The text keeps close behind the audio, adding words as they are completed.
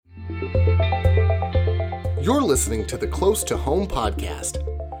You're listening to the Close to Home podcast,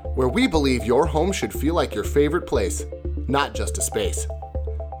 where we believe your home should feel like your favorite place, not just a space.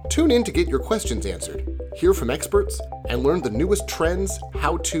 Tune in to get your questions answered, hear from experts, and learn the newest trends,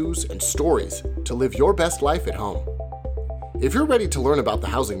 how-tos, and stories to live your best life at home. If you're ready to learn about the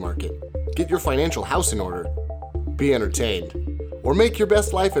housing market, get your financial house in order, be entertained, or make your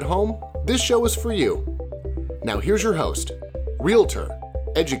best life at home, this show is for you. Now here's your host, realtor,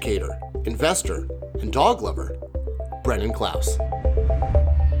 educator, investor, and dog lover, Brennan Klaus.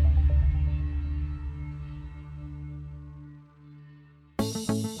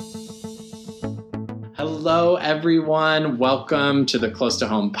 Hello, everyone. Welcome to the Close to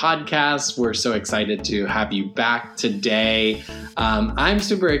Home podcast. We're so excited to have you back today. I'm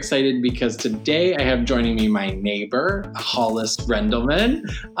super excited because today I have joining me my neighbor, Hollis Rendelman,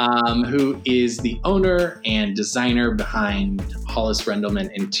 who is the owner and designer behind Hollis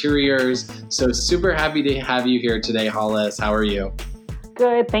Rendelman Interiors. So super happy to have you here today, Hollis. How are you?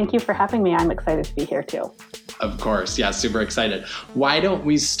 Good. Thank you for having me. I'm excited to be here too. Of course. Yeah, super excited. Why don't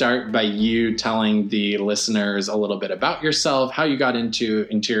we start by you telling the listeners a little bit about yourself, how you got into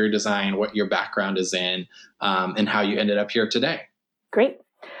interior design, what your background is in, and how you ended up here today. Great.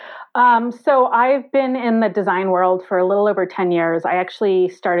 So I've been in the design world for a little over 10 years. I actually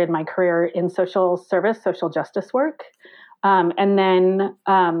started my career in social service, social justice work, and then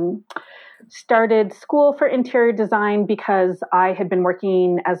started school for interior design because I had been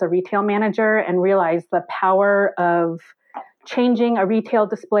working as a retail manager and realized the power of changing a retail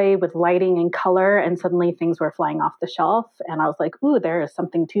display with lighting and color, and suddenly things were flying off the shelf. And I was like, ooh, there is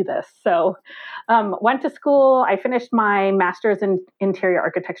something to this. So went to school. I finished my master's in interior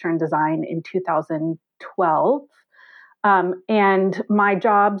architecture and design in 2012. And my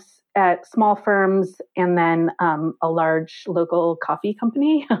jobs at small firms and then a large local coffee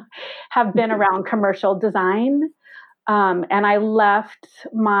company have been around commercial design. And I left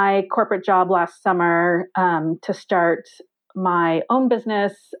my corporate job last summer to start my own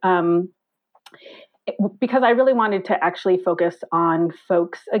business because I really wanted to actually focus on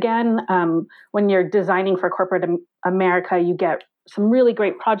folks again. When you're designing for corporate America, you get some really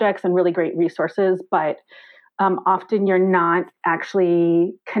great projects and really great resources, but often you're not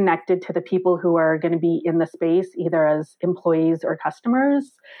actually connected to the people who are going to be in the space, either as employees or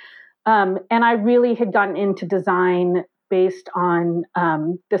customers. And I really had gotten into design based on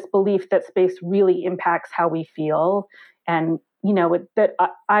this belief that space really impacts how we feel. And, you know, that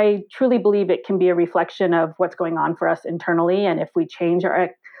I truly believe it can be a reflection of what's going on for us internally. And if we change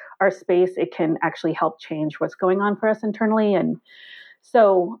our space, it can actually help change what's going on for us internally. And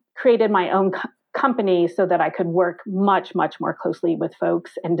so created my own company so that I could work much, much more closely with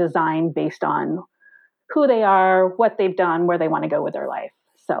folks and design based on who they are, what they've done, where they want to go with their life.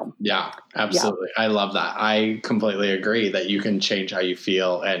 So yeah, absolutely. Yeah. I love that. I completely agree that you can change how you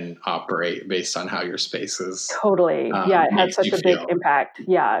feel and operate based on how your space is. Totally. Yeah, it has such a big impact.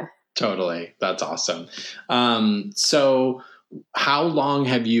 Yeah. Totally. That's awesome. So how long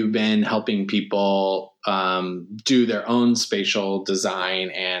have you been helping people do their own spatial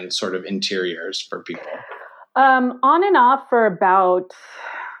design and sort of interiors for people? On and off for about,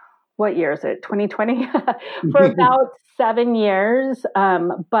 what year is it? 2020? For about 7 years.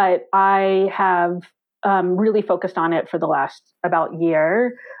 But I have really focused on it for the last about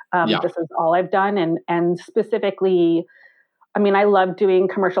year. This is all I've done. And specifically, I mean, I love doing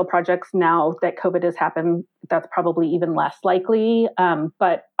commercial projects now that COVID has happened. That's probably even less likely.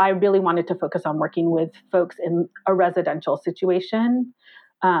 But I really wanted to focus on working with folks in a residential situation,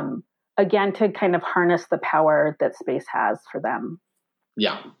 again, to kind of harness the power that space has for them.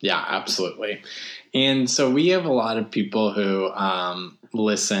 Yeah, absolutely. And so we have a lot of people who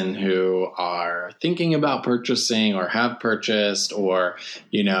listen who are thinking about purchasing or have purchased or,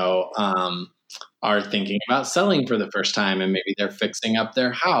 are thinking about selling for the first time and maybe they're fixing up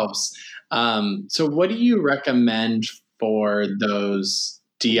their house. So what do you recommend for those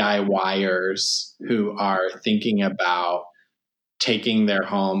DIYers who are thinking about taking their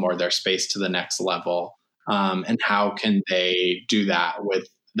home or their space to the next level? And how can they do that with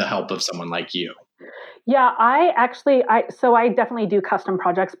the help of someone like you? Yeah, I definitely do custom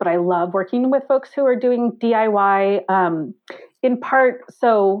projects, but I love working with folks who are doing DIY in part.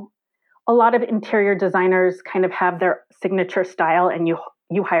 So a lot of interior designers kind of have their signature style and you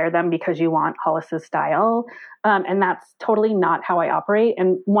hire them because you want Hollis's style. And that's totally not how I operate.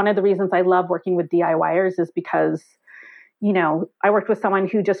 And one of the reasons I love working with DIYers is because, I worked with someone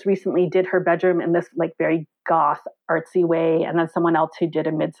who just recently did her bedroom in this like very goth artsy way. And then someone else who did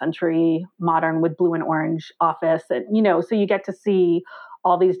a mid-century modern with blue and orange office. And, so you get to see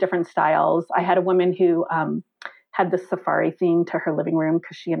all these different styles. I had a woman who had this safari theme to her living room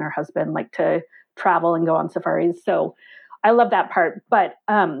because she and her husband like to travel and go on safaris. So I love that part. But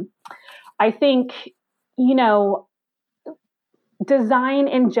I think, design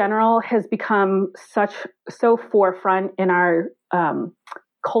in general has become so forefront in our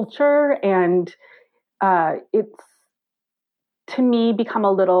culture, and it's, to me, become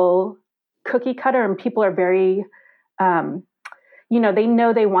a little cookie cutter, and people are very, they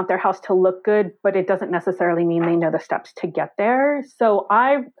know they want their house to look good, but it doesn't necessarily mean they know the steps to get there. So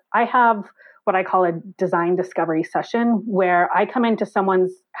I have what I call a design discovery session, where I come into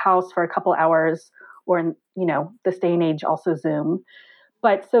someone's house for a couple hours, or in, this day and age, also Zoom.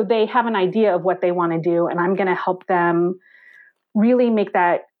 But so they have an idea of what they want to do, and I'm going to help them really make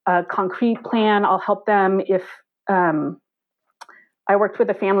that a concrete plan. I'll help them if I worked with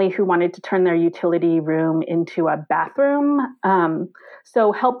a family who wanted to turn their utility room into a bathroom.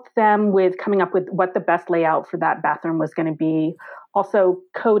 So helped them with coming up with what the best layout for that bathroom was going to be. Also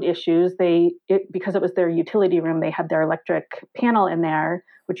code issues. Because it was their utility room, they had their electric panel in there,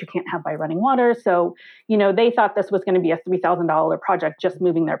 which you can't have by running water. So, they thought this was going to be a $3,000 project. Just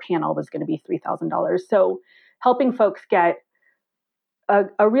moving their panel was going to be $3,000. So helping folks get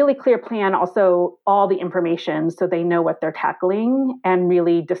a really clear plan, also all the information, so they know what they're tackling and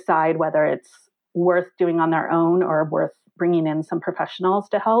really decide whether it's worth doing on their own or worth bringing in some professionals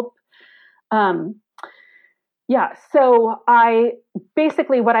to help. So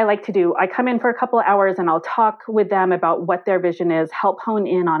what I like to do, I come in for a couple of hours and I'll talk with them about what their vision is, help hone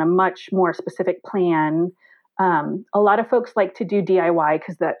in on a much more specific plan. A lot of folks like to do DIY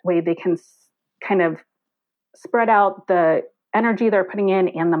because that way they can kind of spread out the energy they're putting in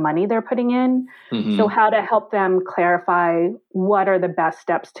and the money they're putting in. Mm-hmm. So how to help them clarify what are the best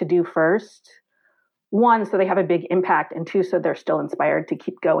steps to do first. One, so they have a big impact, and two, so they're still inspired to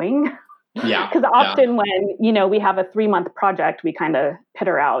keep going. Yeah. Because often when, we have a 3-month project, we kind of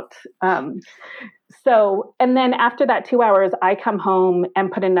pitter out. And then after that 2 hours, I come home and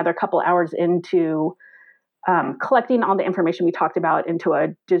put another couple hours into collecting all the information we talked about into a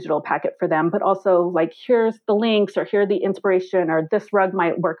digital packet for them, but also like, here's the links, or here's the inspiration, or this rug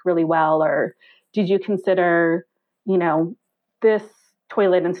might work really well, or did you consider, this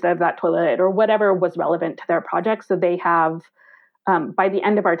toilet instead of that toilet, or whatever was relevant to their project. So they have, by the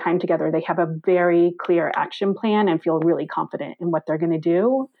end of our time together, they have a very clear action plan and feel really confident in what they're going to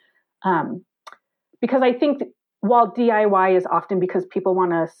do. Because I think while DIY is often because people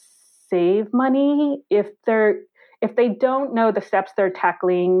want to save money, if they don't know the steps they're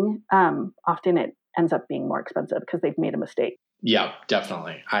tackling, often it ends up being more expensive because they've made a mistake. Yeah,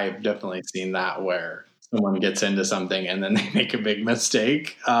 definitely. I've definitely seen that where someone gets into something and then they make a big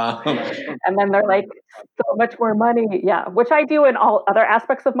mistake. And then they're like, so much more money. Yeah, which I do in all other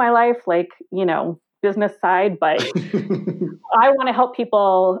aspects of my life, like, business side, but I want to help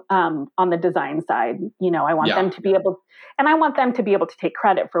people on the design side. I want them to be able to take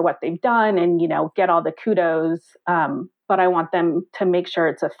credit for what they've done and, get all the kudos. But I want them to make sure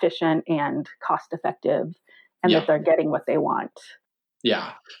it's efficient and cost effective and that they're getting what they want.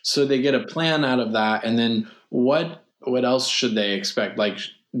 Yeah. So they get a plan out of that. And then what else should they expect? Like,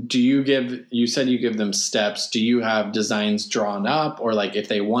 you said you give them steps. Do you have designs drawn up, or like if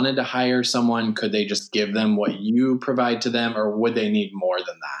they wanted to hire someone, could they just give them what you provide to them, or would they need more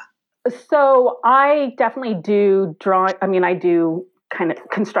than that? So I definitely do I do kind of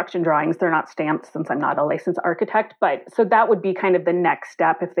construction drawings. They're not stamped since I'm not a licensed architect, but so that would be kind of the next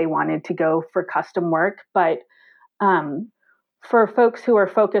step if they wanted to go for custom work. But, for folks who are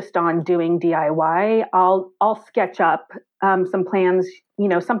focused on doing DIY, I'll sketch up some plans,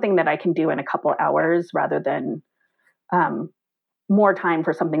 something that I can do in a couple hours rather than more time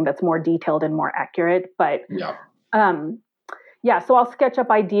for something that's more detailed and more accurate. But so I'll sketch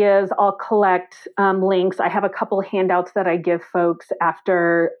up ideas. I'll collect links. I have a couple handouts that I give folks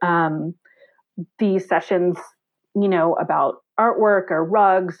after these sessions, about artwork or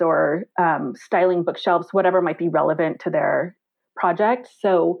rugs or styling bookshelves, whatever might be relevant to their project.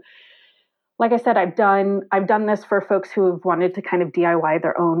 So like I said, I've done this for folks who have wanted to kind of DIY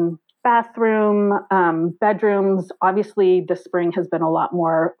their own bathroom, bedrooms. Obviously, this spring has been a lot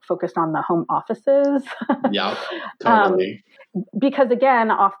more focused on the home offices. Yeah, totally. Because again,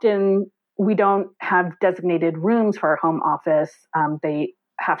 often we don't have designated rooms for our home office. They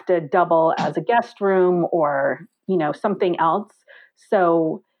have to double as a guest room or, something else.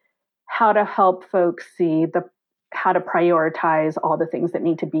 So how to help folks see how to prioritize all the things that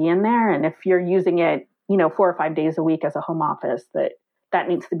need to be in there. And if you're using it, 4 or 5 days a week as a home office, that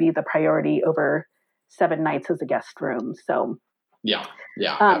needs to be the priority over 7 nights as a guest room. So Yeah.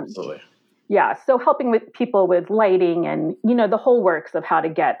 Yeah, Um, absolutely. yeah. So helping with people with lighting and, the whole works of how to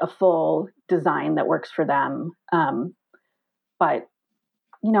get a full design that works for them. But,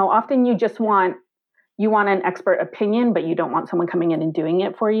 often you want an expert opinion, but you don't want someone coming in and doing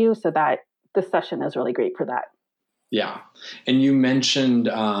it for you. So that this session is really great for that. Yeah. And you mentioned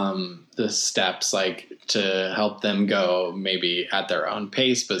the steps like to help them go maybe at their own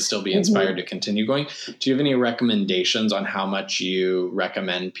pace, but still be inspired to continue going. Do you have any recommendations on how much you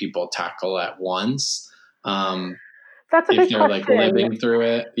recommend people tackle at once? That's a If good they're like question. living through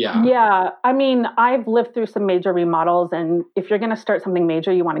it? Yeah. Yeah. I mean, I've lived through some major remodels, and if you're going to start something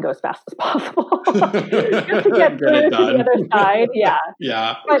major, you want to go as fast as possible just to get through to the other side. Yeah.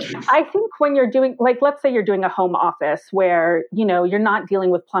 Yeah. But I think when you're doing, like, let's say you're doing a home office where, you're not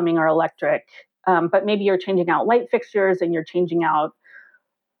dealing with plumbing or electric, but maybe you're changing out light fixtures and you're changing out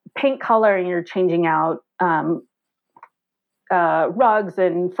paint color and you're changing out rugs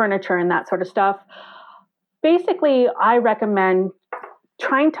and furniture and that sort of stuff. Basically, I recommend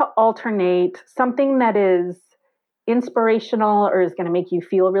trying to alternate something that is inspirational or is going to make you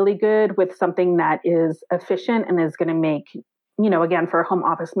feel really good with something that is efficient and is going to make, again, for a home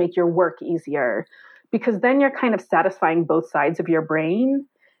office, make your work easier. Because then you're kind of satisfying both sides of your brain.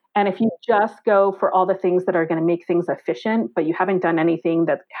 And if you just go for all the things that are going to make things efficient, but you haven't done anything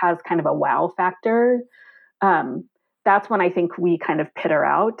that has kind of a wow factor, that's when I think we kind of pitter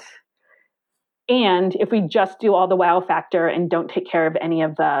out. And if we just do all the wow factor and don't take care of any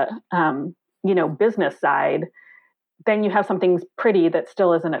of the, business side, then you have something pretty that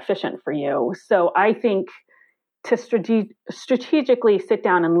still isn't efficient for you. So I think to strategically sit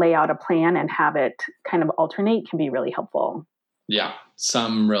down and lay out a plan and have it kind of alternate can be really helpful. Yeah.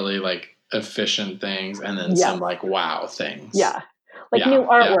 Some really like efficient things and then some like wow things. Yeah. Like new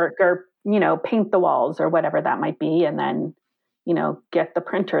artwork or, paint the walls or whatever that might be. And then, get the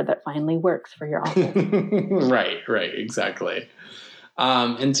printer that finally works for your office. Right. Exactly.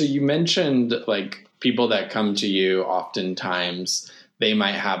 And so you mentioned like people that come to you, oftentimes they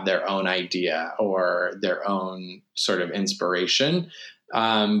might have their own idea or their own sort of inspiration.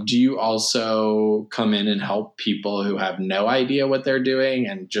 Do you also come in and help people who have no idea what they're doing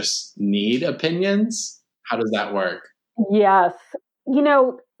and just need opinions? How does that work? Yes.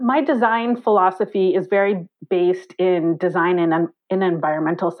 My design philosophy is very based in design and in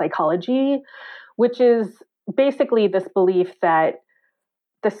environmental psychology, which is basically this belief that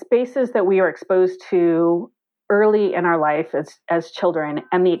the spaces that we are exposed to early in our life as children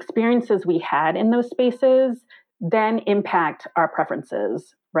and the experiences we had in those spaces then impact our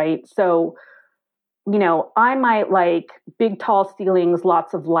preferences, right? So, I might like big, tall ceilings,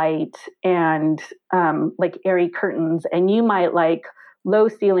 lots of light, and like airy curtains, and you might like low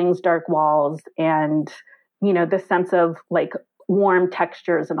ceilings, dark walls, and the sense of like warm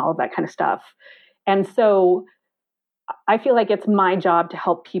textures and all of that kind of stuff. And so I feel like it's my job to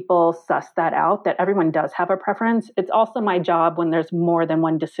help people suss that out, that everyone does have a preference. It's also my job when there's more than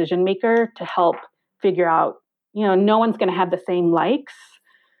one decision maker to help figure out, no one's going to have the same likes.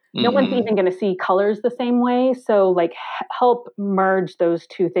 No one's even going to see colors the same way. So like help merge those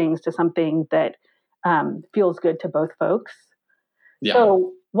two things to something that feels good to both folks. Yeah.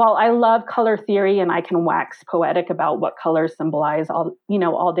 So while I love color theory and I can wax poetic about what colors symbolize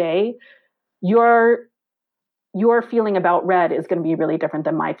all day, your feeling about red is going to be really different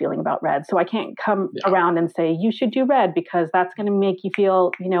than my feeling about red. So I can't come around and say, you should do red because that's going to make you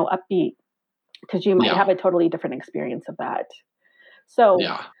feel, upbeat, because you might have a totally different experience of that. So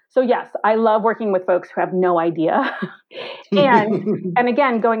yes, I love working with folks who have no idea. And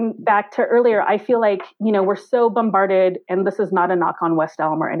again, going back to earlier, I feel like, we're so bombarded, and this is not a knock on West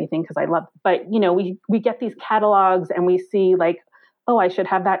Elm or anything, because I love, but we get these catalogs and we see like, oh, I should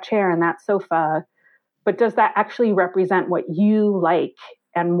have that chair and that sofa. But does that actually represent what you like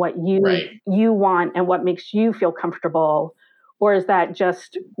and what you want and what makes you feel comfortable? Or is that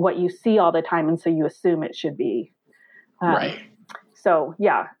just what you see all the time and so you assume it should be? So,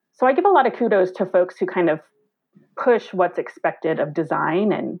 yeah. So I give a lot of kudos to folks who kind of push what's expected of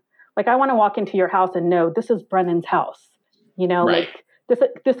design. And like, I want to walk into your house and know this is Brennan's house. Like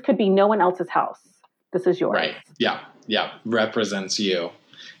this could be no one else's house. This is yours. Right. Yeah. Represents you.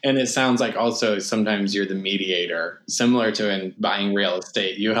 And it sounds like also sometimes you're the mediator, similar to in buying real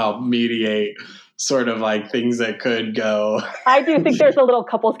estate. You help mediate sort of like things that could go. I do think there's a little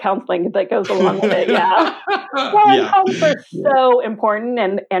couples counseling that goes along with it. Yeah. Well, homes are so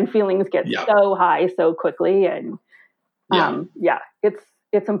important and feelings get so high so quickly. And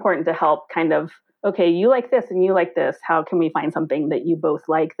it's important to help kind of, okay, you like this and you like this. How can we find something that you both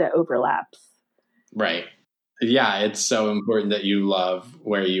like that overlaps? Right. Yeah, it's so important that you love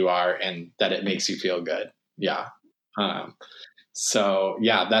where you are and that it makes you feel good. Yeah. So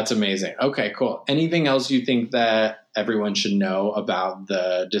yeah, that's amazing. Okay, cool. Anything else you think that everyone should know about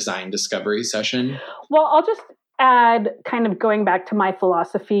the design discovery session? Well, I'll just add, kind of going back to my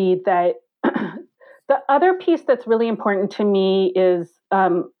philosophy, that the other piece that's really important to me is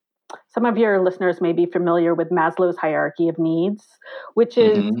some of your listeners may be familiar with Maslow's hierarchy of needs, which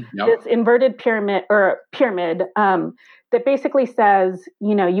is this inverted pyramid that basically says,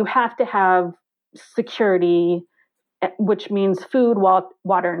 you have to have security, which means food,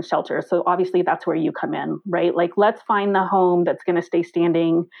 water, and shelter. So obviously that's where you come in, right? Like, let's find the home that's going to stay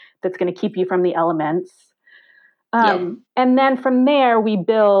standing, that's going to keep you from the elements. And then from there, we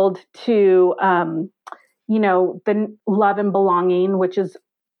build to, the love and belonging, which is,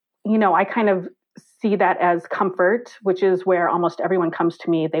 I kind of see that as comfort, which is where almost everyone comes to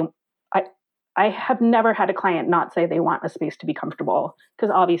me. I have never had a client not say they want a space to be comfortable,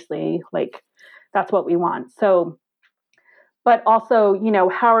 because obviously, like, that's what we want. So, but also,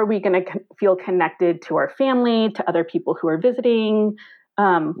 how are we going to feel connected to our family, to other people who are visiting?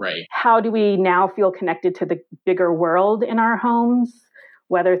 Right. How do we now feel connected to the bigger world in our homes,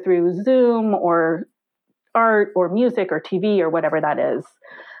 whether through Zoom or art or music or TV or whatever that is?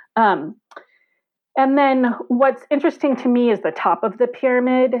 And then what's interesting to me is the top of the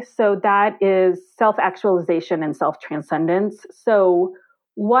pyramid. So that is self-actualization and self-transcendence. So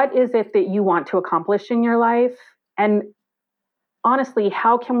what is it that you want to accomplish in your life? And honestly,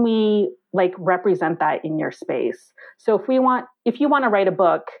 how can we represent that in your space? So if you want to write a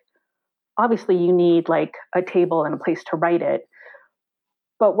book, obviously you need a table and a place to write it.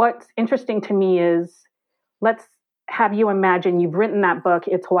 But what's interesting to me is, let's have you imagine you've written that book,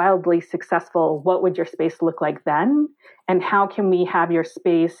 it's wildly successful. What would your space look like then? And how can we have your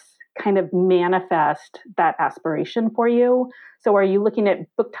space kind of manifest that aspiration for you? So are you looking at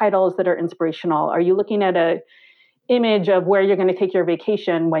book titles that are inspirational? Are you looking at a image of where you're going to take your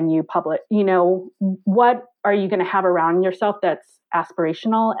vacation when you publish? What are you going to have around yourself that's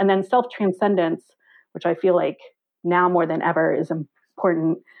aspirational? And then self-transcendence, which I feel like now more than ever is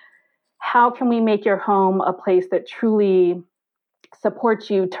important. How can we make your home a place that truly supports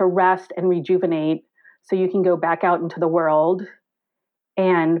you to rest and rejuvenate, so you can go back out into the world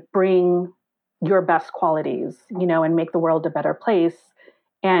and bring your best qualities, and make the world a better place?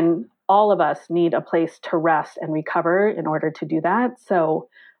 And all of us need a place to rest and recover in order to do that. So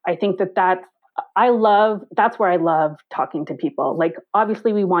I think that's where I love talking to people. Like,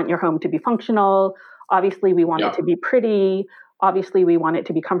 obviously we want your home to be functional. Obviously we want it to be pretty. Obviously we want it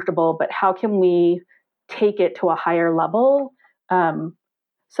to be comfortable, but how can we take it to a higher level?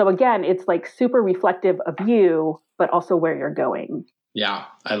 So again, it's super reflective of you, but also where you're going. Yeah,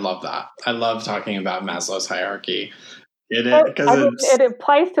 I love that. I love talking about Maslow's hierarchy. It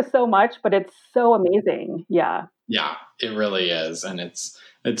applies to so much, but it's so amazing. Yeah. Yeah, it really is. And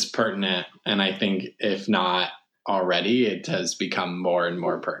it's pertinent. And I think if not already, it has become more and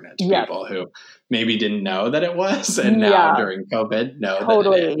more pertinent to people who maybe didn't know that it was. And now during COVID, know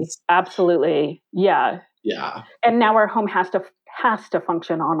that it is. Absolutely. Yeah. Yeah. And now our home has to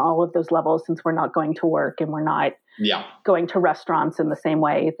function on all of those levels, since we're not going to work and we're not going to restaurants in the same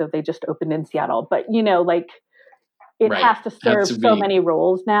way that they just opened in Seattle. But, it has to serve so many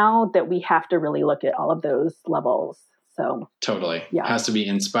roles now that we have to really look at all of those levels. So totally. Yeah. It has to be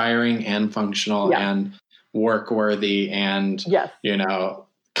inspiring and functional and work worthy and,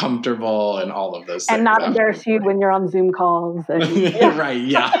 comfortable and all of those things. And not embarrass you when you're on Zoom calls. And, right.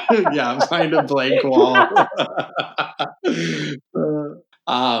 Yeah. Yeah. Find a blank wall.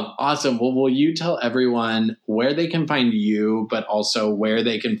 Awesome. Well, will you tell everyone where they can find you, but also where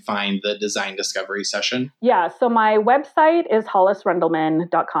they can find the design discovery session? Yeah. So my website is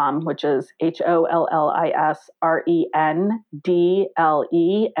hollisrendelman.com, which is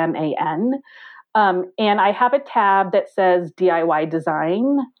HOLLISRENDLEMAN. And I have a tab that says DIY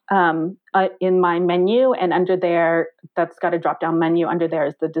design in my menu. And under there, that's got a drop-down menu. Under there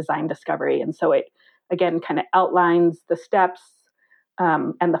is the design discovery. And so it, again, kind of outlines the steps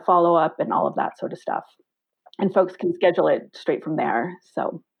and the follow-up and all of that sort of stuff. And folks can schedule it straight from there.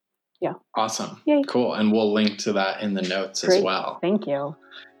 So, yeah. Awesome. Yay. Cool. And we'll link to that in the notes as well. Thank you.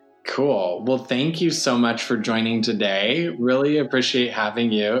 Cool. Well, thank you so much for joining today. Really appreciate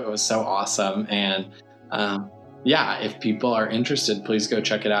having you. It was so awesome. And if people are interested, please go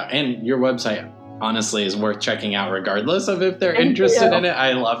check it out. And your website, honestly, is worth checking out regardless of if they're interested in it.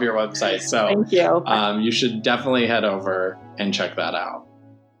 I love your website. So thank you. You should definitely head over and check that out.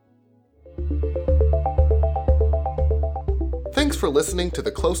 Thanks for listening to the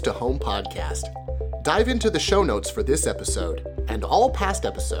Close to Home podcast. Dive into the show notes for this episode and all past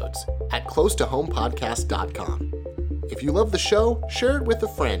episodes at closetohomepodcast.com. If you love the show, share it with a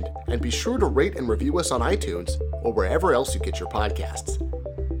friend and be sure to rate and review us on iTunes or wherever else you get your podcasts.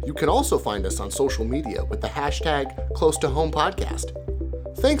 You can also find us on social media with the hashtag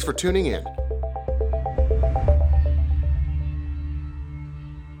 #CloseToHomePodcast. Thanks for tuning in.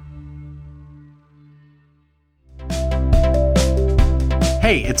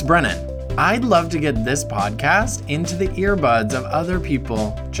 Hey, it's Brennan. I'd love to get this podcast into the earbuds of other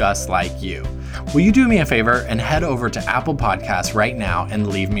people just like you. Will you do me a favor and head over to Apple Podcasts right now and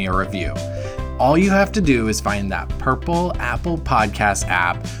leave me a review? All you have to do is find that purple Apple Podcast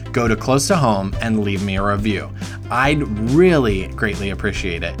app, go to Close to Home, and leave me a review. I'd really greatly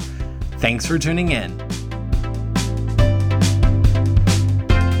appreciate it. Thanks for tuning in.